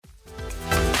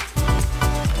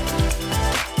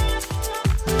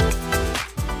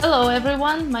Hello,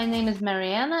 everyone. My name is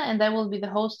Mariana, and I will be the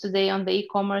host today on the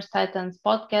e-commerce Titans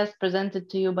podcast presented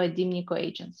to you by Dimnico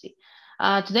Agency.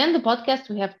 Today on the podcast,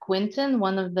 we have Quinton,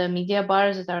 one of the media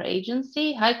buyers at our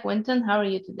agency. Hi, Quinton. How are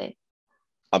you today?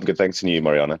 I'm good, thanks to you,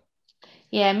 Mariana.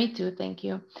 Yeah, me too. Thank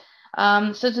you.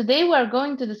 So today we are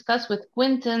going to discuss with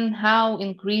Quinton how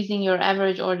increasing your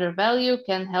average order value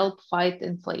can help fight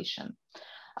inflation.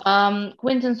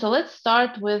 Quinton, so let's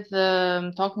start with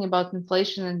talking about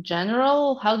inflation in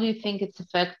general. How do you think it's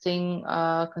affecting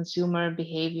consumer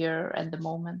behavior at the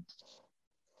moment?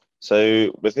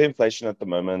 So with the inflation at the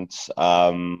moment,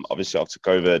 obviously after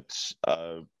COVID,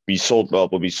 we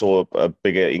saw a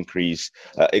bigger increase,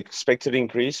 expected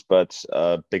increase, but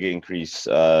a bigger increase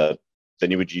than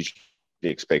you would usually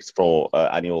expect for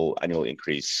annual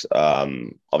increase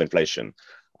of inflation.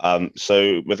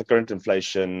 So with the current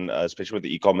inflation, especially with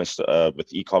e-commerce,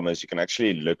 you can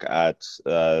actually look at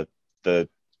the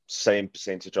same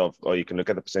percentage of, or you can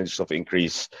look at the percentage of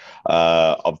increase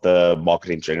of the market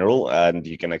in general, and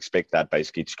you can expect that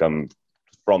basically to come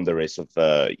from the rest of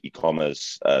the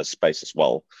e-commerce space as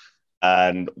well.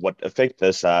 And what effect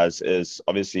this has is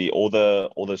obviously all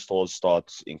the stores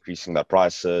start increasing their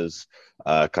prices.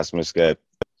 Customers get,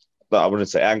 I wouldn't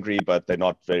say angry, but they're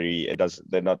not very. It does.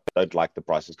 They're not don't like the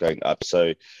prices going up.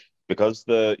 So because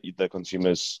the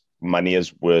consumers' money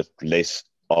is worth less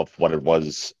of what it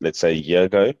was, let's say a year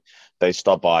ago, they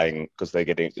stop buying because they're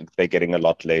getting a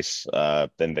lot less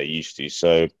than they used to.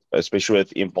 So especially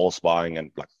with impulse buying and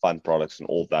like fun products and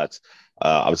all that,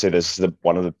 I would say this is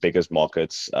one of the biggest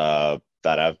markets that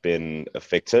have been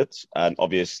affected. And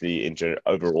obviously,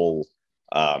 overall,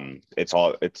 it's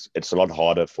a lot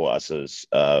harder for us as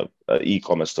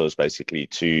e-commerce stores basically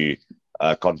to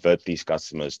convert these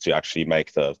customers to actually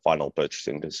make the final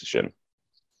purchasing decision.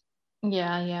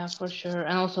 Yeah, for sure.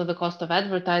 And also the cost of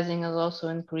advertising is also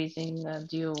increasing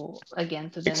due again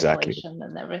to the Exactly. inflation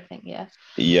and everything. Yeah.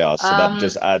 Yeah, so that Um,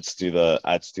 just adds to the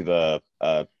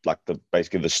like the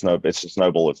basically the it's a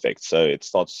snowball effect. So it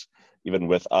starts even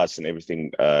with us and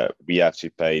everything. We have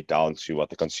to pay down to what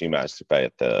the consumer has to pay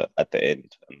at the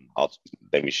end, and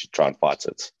then we should try and fight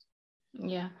it.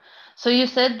 yeah. So you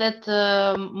said that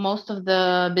most of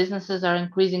the businesses are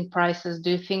increasing prices. Do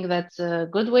you think that's a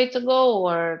good way to go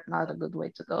or not a good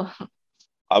way to go?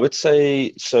 I would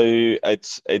say so.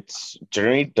 It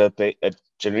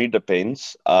generally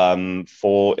depends.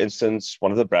 For instance,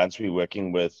 one of the brands we're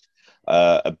working with,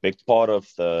 a big part of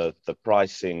the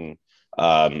pricing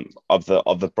of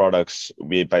the products,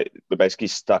 we're basically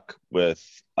stuck with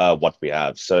what we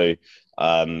have. So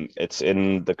it's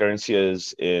in the currency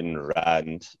is in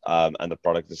rand, and the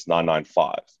product is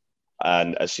 995.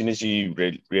 And as soon as you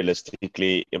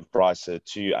realistically in price it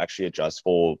to actually adjust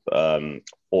for the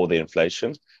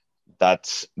inflation,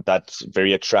 that's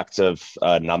very attractive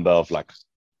number of like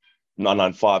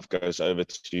 995 goes over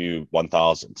to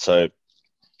 1,000. So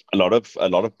a lot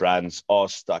of brands are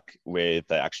stuck where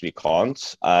they actually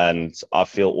can't, and I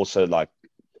feel also like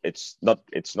it's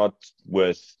not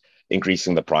worth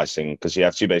increasing the pricing because you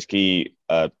have to basically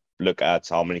look at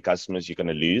how many customers you're going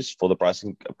to lose for the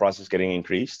prices getting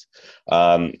increased,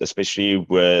 especially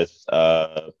with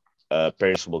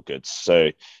perishable goods. So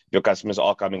your customers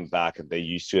are coming back and they're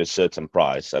used to a certain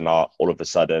price, and now all of a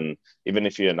sudden, even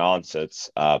if you announce it,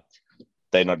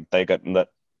 they're not they got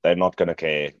they're not going to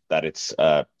care that it's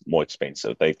more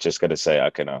expensive. They're just going to say,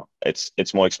 okay, no,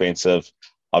 it's more expensive.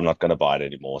 I'm not going to buy it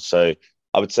anymore. So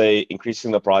I would say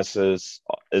increasing the prices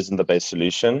isn't the best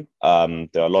solution. There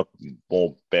are a lot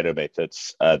more better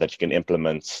methods that you can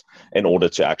implement in order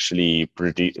to actually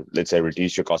let's say,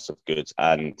 reduce your cost of goods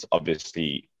and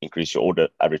obviously increase your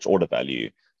average order value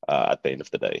at the end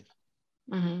of the day.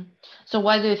 hmm So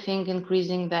why do you think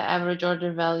increasing the average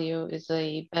order value is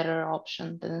a better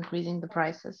option than increasing the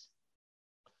prices?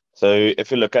 So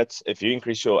if you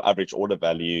increase your average order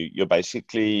value, you're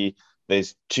basically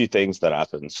there's two things that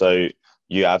happen. So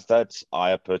you have that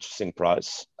higher purchasing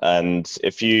price, and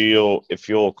if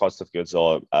your cost of goods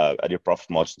are and your profit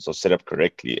margins are set up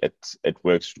correctly, it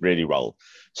works really well.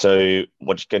 So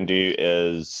what you can do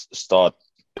is start,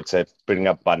 let's say, putting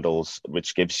up bundles,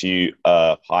 which gives you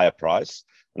a higher price,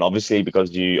 and obviously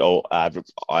because you are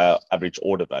higher average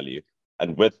order value,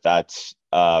 and with that,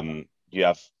 you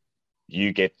have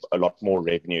you get a lot more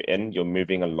revenue in. You're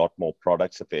moving a lot more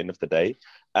products at the end of the day,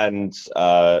 and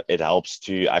it helps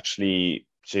to actually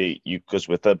see you because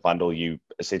with a bundle you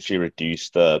essentially reduce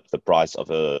the price of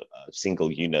a single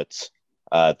unit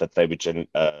that they would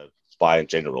buy in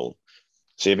general.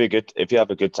 So if you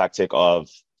have a good tactic of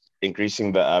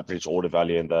increasing the average order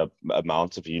value and the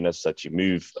amount of units that you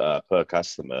move per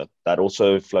customer, that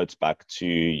also floats back to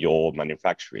your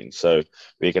manufacturing. So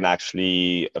we can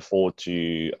actually afford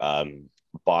to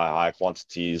buy high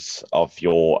quantities of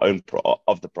your own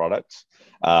of the product,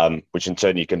 which in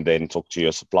turn you can then talk to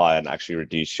your supplier and actually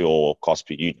reduce your cost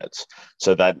per unit.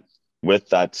 So that with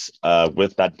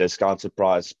that discounted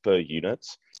price per unit,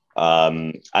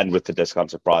 and with the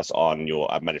discounted price on your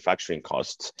manufacturing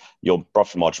costs, your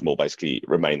profit margin will basically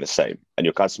remain the same, and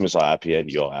your customers are happy and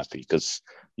you're happy because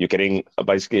you're getting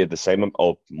basically the same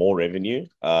or more revenue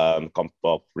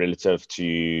relative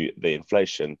to the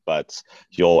inflation, but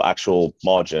your actual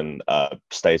margin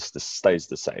stays the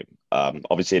same.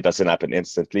 Obviously, it doesn't happen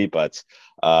instantly, but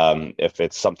if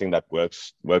it's something that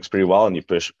works pretty well and you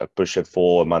push it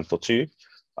for a month or two,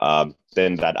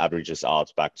 then that averages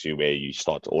out back to where you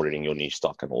start ordering your new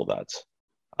stock and all that.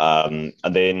 And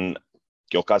then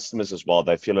your customers as well,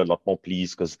 they feel a lot more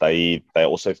pleased because they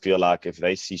also feel like if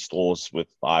they see stores with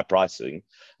high pricing,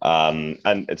 and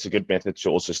it's a good method to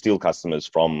also steal customers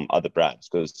from other brands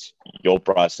because your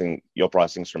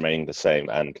pricing's remaining the same,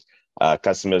 and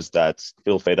customers that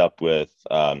feel fed up with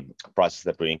prices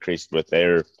that were increased with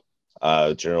their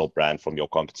general brand from your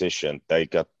competition, they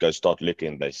go start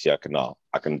looking. They see I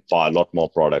can buy a lot more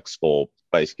products for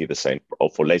basically the same or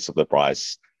for less of the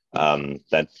price than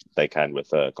they can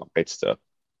with a competitor.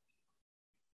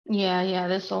 Yeah,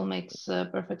 this all makes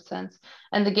perfect sense.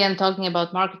 And again, talking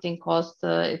about marketing costs,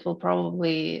 it will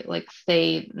probably like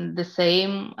stay the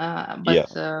same,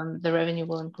 but the revenue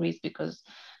will increase because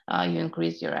you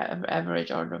increase your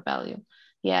average order value.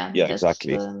 Yeah,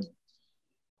 Exactly.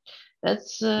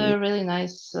 That's a really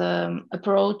nice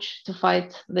approach to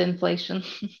fight the inflation.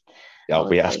 Yeah,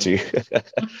 we have to.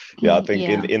 Yeah, I think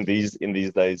Yeah. in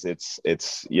these days,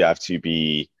 it's you have to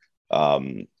be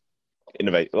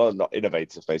innovate. Well, not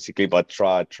innovative basically, but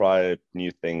try new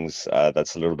things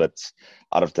that's a little bit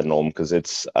out of the norm because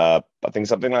it's I think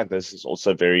something like this is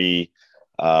also very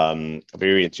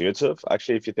intuitive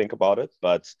actually if you think about it,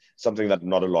 but something that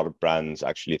not a lot of brands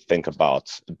actually think about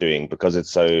doing because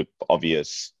it's so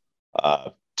obvious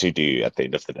to do at the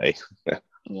end of the day.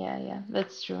 Yeah,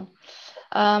 that's true.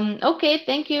 Okay,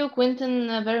 thank you,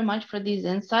 Quinton, very much for these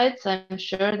insights. I'm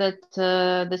sure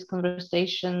that this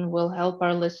conversation will help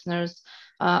our listeners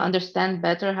understand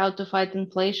better how to fight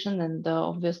inflation, and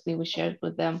obviously we shared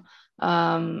with them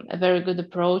a very good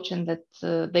approach, and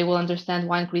that they will understand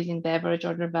why increasing the average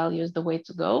order value is the way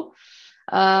to go.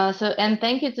 And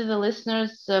thank you to the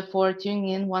listeners for tuning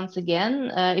in once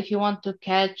again. If you want to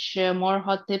catch more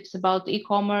hot tips about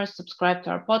e-commerce, subscribe to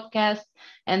our podcast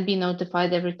and be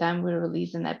notified every time we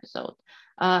release an episode.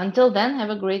 Until then, have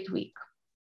a great week.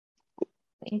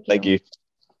 Thank you. Thank you.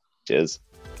 Cheers.